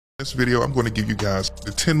In this video, I'm going to give you guys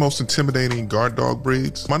the 10 most intimidating guard dog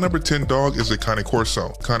breeds. My number 10 dog is a corso.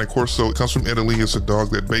 Corso comes from Italy. It's a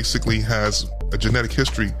dog that basically has a genetic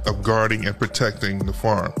history of guarding and protecting the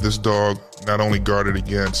farm. This dog not only guarded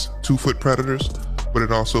against 2-foot predators, but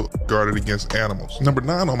it also guarded against animals. Number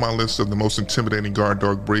 9 on my list of the most intimidating guard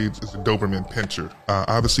dog breeds is the Doberman Pinscher.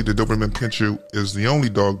 Obviously, the Doberman Pinscher is the only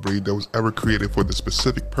dog breed that was ever created for the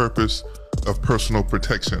specific purpose of personal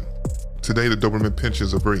protection. Today, the Doberman Pinscher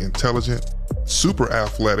is a very intelligent, super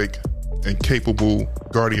athletic, and capable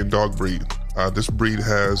guardian dog breed. This breed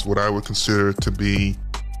has what I would consider to be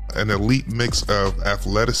an elite mix of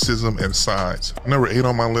athleticism and size. Number 8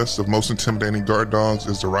 on my list of most intimidating guard dogs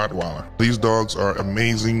is the Rottweiler. These dogs are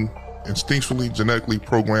amazing, instinctually, genetically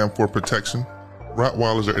programmed for protection.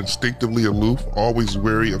 Rottweilers are instinctively aloof, always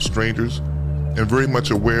wary of strangers, and very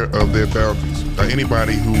much aware of their boundaries.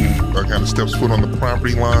 Anybody who kind of steps foot on the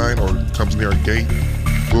property line or comes near a gate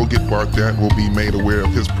will get barked at, will be made aware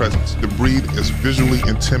of his presence. The breed is visually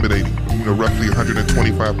intimidating. Roughly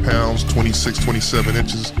 125 pounds, 26, 27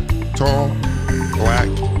 inches tall, black,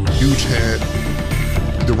 huge head.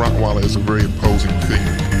 The Rottweiler is a very imposing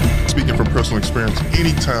figure. Speaking from personal experience,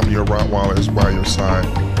 anytime your Rottweiler is by your side,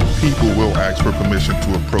 people will ask for permission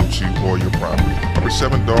to approach you or your property. Number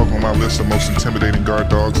 7 dog on my list of most intimidating guard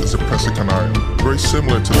dogs is the Presa canario. Very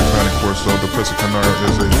similar to the corso, the Presa canario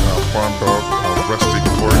is a farm dog, rustic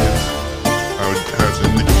organs. It has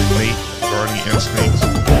innate guarding instincts,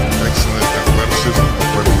 excellent athleticism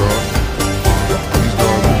for the dog. These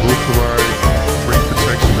dogs will provide great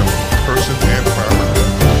protection of person and property.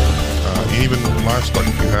 Even livestock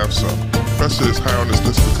if you have some. Presa is higher on this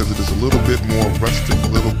list because it is a little bit more rustic, a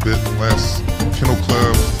little bit less kennel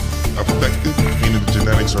club effective, meaning the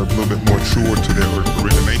genetics are a little bit more truer to their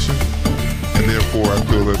origination, and therefore I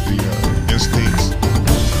feel that the instincts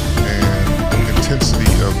and intensity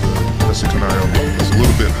of the Presa canario is a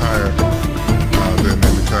little bit higher than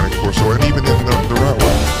in the corso, and even in the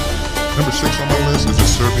Rottweiler. Number 6 on my list is the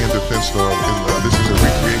Serbian defense dog. This is a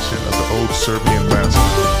recreation of the old Serbian mastiff.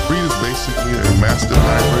 The breed is basically a mastiff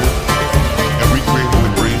hybrid, and recreating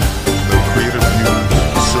the breed, the creators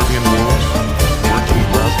used Serbian wolves, working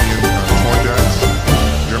Brazilian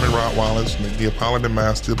Toyjacks, German Rottweilers, Neapolitan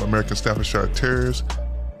Mastiff, American Staffordshire Terriers,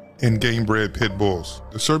 and game-bred pit bulls.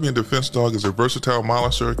 The Serbian defense dog is a versatile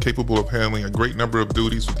molliser capable of handling a great number of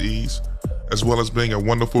duties with ease, as well as being a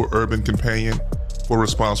wonderful urban companion for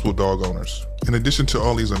responsible dog owners. In addition to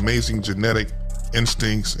all these amazing genetic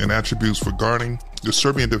instincts and attributes for guarding, the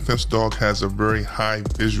Serbian defense dog has a very high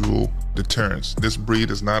visual deterrence. This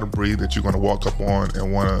breed is not a breed that you're going to walk up on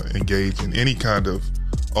and want to engage in any kind of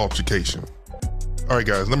altercation. Alright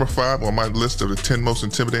guys, number 5 on my list of the 10 most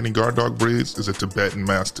intimidating guard dog breeds is a Tibetan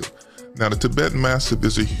Mastiff. Now the Tibetan Mastiff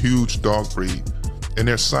is a huge dog breed, and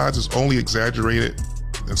their size is only exaggerated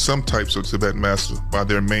in some types of Tibetan Mastiff by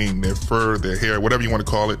their mane, their fur, their hair, whatever you want to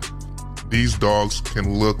call it. These dogs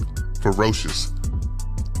can look ferocious.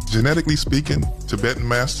 Genetically speaking, Tibetan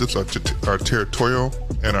Mastiffs are territorial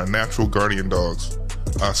and are natural guardian dogs.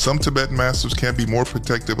 Some Tibetan Mastiffs can be more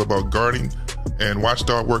protective about guarding and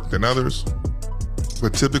watchdog work than others,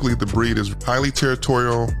 but typically the breed is highly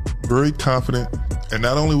territorial, very confident, and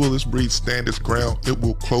not only will this breed stand its ground, it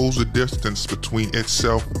will close the distance between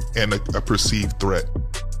itself and a perceived threat.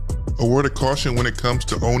 A word of caution when it comes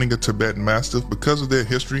to owning a Tibetan Mastiff: because of their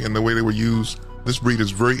history and the way they were used, this breed is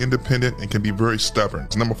very independent and can be very stubborn.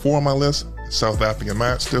 Number 4 on my list, South African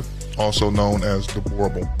Mastiff, also known as the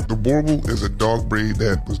Boerboel. The Boerboel is a dog breed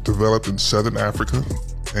that was developed in Southern Africa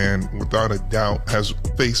and without a doubt has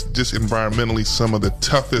faced just environmentally some of the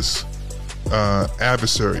toughest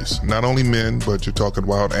adversaries. Not only men, but you're talking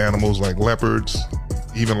wild animals like leopards,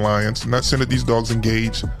 even lions. I'm not saying that these dogs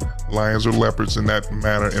engage lions or leopards in that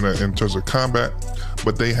manner in terms of combat,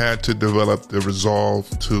 but they had to develop the resolve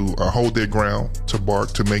to hold their ground, to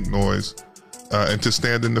bark, to make noise, and to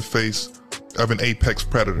stand in the face of an apex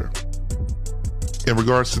predator. In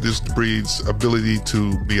regards to this breed's ability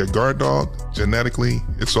to be a guard dog, genetically,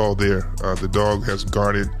 it's all there. The dog has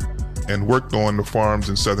guarded and worked on the farms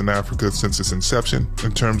in Southern Africa since its inception.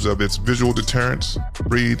 In terms of its visual deterrence, the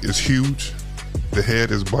breed is huge, the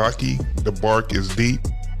head is blocky, the bark is deep.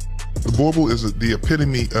 The Boerboel is the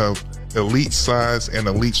epitome of elite size and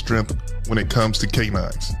elite strength when it comes to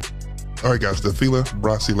canines. Alright guys, the Fila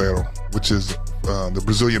brasileiro, which is the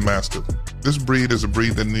Brazilian Mastiff. This breed is a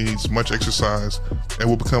breed that needs much exercise and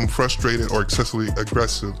will become frustrated or excessively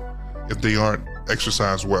aggressive if they aren't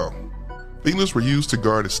exercised well. Filas were used to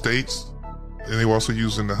guard estates, and they were also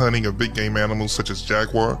used in the hunting of big game animals such as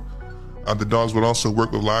jaguar. The dogs would also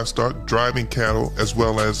work with livestock, driving cattle, as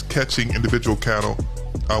well as catching individual cattle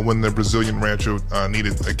when the Brazilian rancher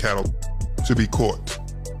needed a cattle to be caught.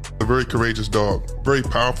 A very courageous dog, very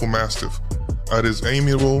powerful mastiff. It is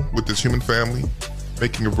amiable with its human family,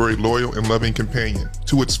 making a very loyal and loving companion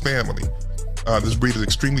to its family. This breed is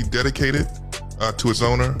extremely dedicated to its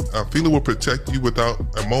owner. Fila will protect you without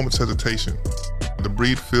a moment's hesitation. The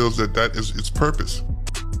breed feels that is its purpose.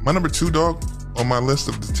 My number 2 dog on my list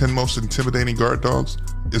of the 10 most intimidating guard dogs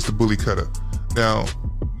is the bully kutta. Now,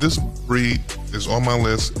 this breed is on my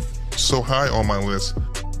list, so high on my list,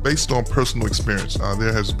 based on personal experience.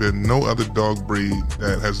 There has been no other dog breed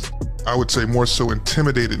that has, I would say, more so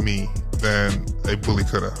intimidated me than a bully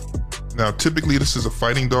kutta. Now, typically this is a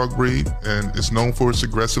fighting dog breed, and it's known for its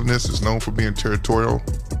aggressiveness, it's known for being territorial.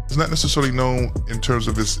 It's not necessarily known in terms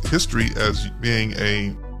of its history as being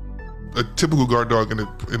a typical guard dog in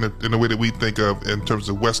a way that we think of in terms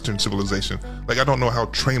of Western civilization. Like, I don't know how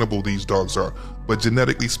trainable these dogs are, but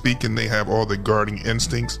genetically speaking, they have all the guarding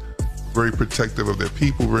instincts, very protective of their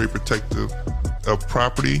people, very protective of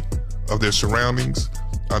property, of their surroundings.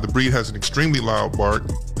 The breed has an extremely loud bark.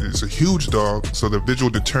 It's a huge dog, so the visual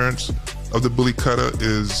deterrence of the bully kutta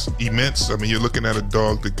is immense. I mean, you're looking at a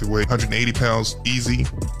dog that could weigh 180 pounds easy,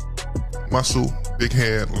 muscle, big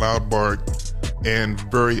head, loud bark, and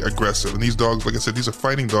very aggressive. And these dogs, like I said, these are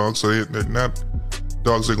fighting dogs, so they're not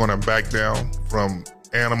dogs that are going to back down from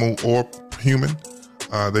animal or human.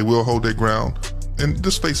 They will hold their ground. And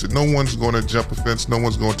just face it, no one's going to jump a fence, no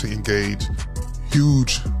one's going to engage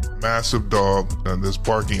huge, massive dog that's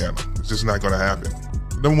barking at them. It's just not going to happen.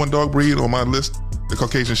 Number 1 dog breed on my list, the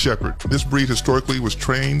Caucasian Shepherd. This breed historically was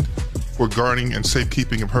trained for guarding and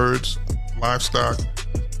safekeeping of herds, livestock,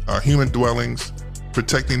 human dwellings,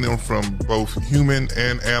 protecting them from both human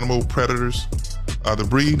and animal predators. The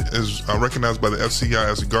breed is recognized by the FCI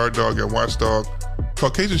as a guard dog and watchdog.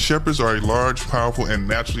 Caucasian Shepherds are a large, powerful, and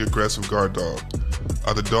naturally aggressive guard dog.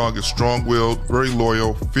 The dog is strong-willed, very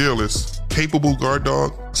loyal, fearless, capable guard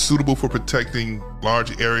dog, suitable for protecting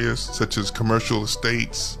large areas such as commercial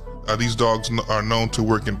estates. These dogs are known to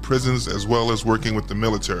work in prisons as well as working with the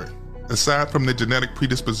military. Aside from the genetic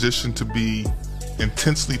predisposition to be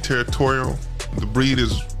intensely territorial, the breed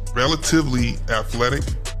is relatively athletic.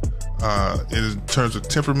 In terms of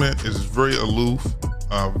temperament, it is very aloof,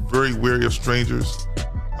 very wary of strangers.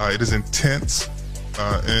 It is intense,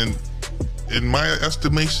 and in my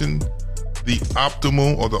estimation, the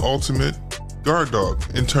optimal or the ultimate guard dog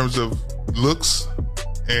in terms of looks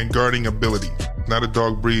and guarding ability. Not a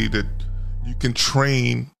dog breed that you can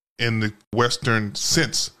train in the Western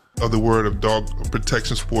sense of the word of dog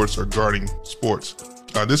protection sports or guarding sports.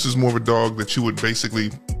 This is more of a dog that you would basically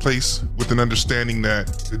place with an understanding that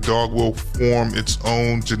the dog will form its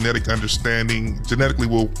own genetically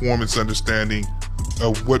will form its understanding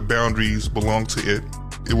of what boundaries belong to it.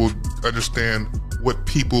 It will understand what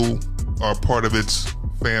people are part of its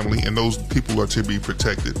family, and those people are to be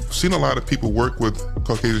protected. I've seen a lot of people work with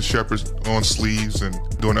Caucasian Shepherds on sleeves and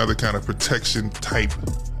doing other kind of protection type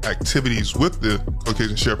activities with the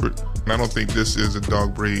Caucasian Shepherd, and I don't think this is a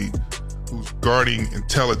dog breed whose guarding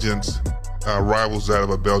intelligence rivals that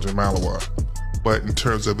of a Belgian Malinois. But in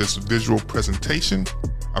terms of its visual presentation,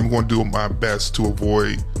 I'm going to do my best to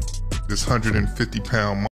avoid this 150-pound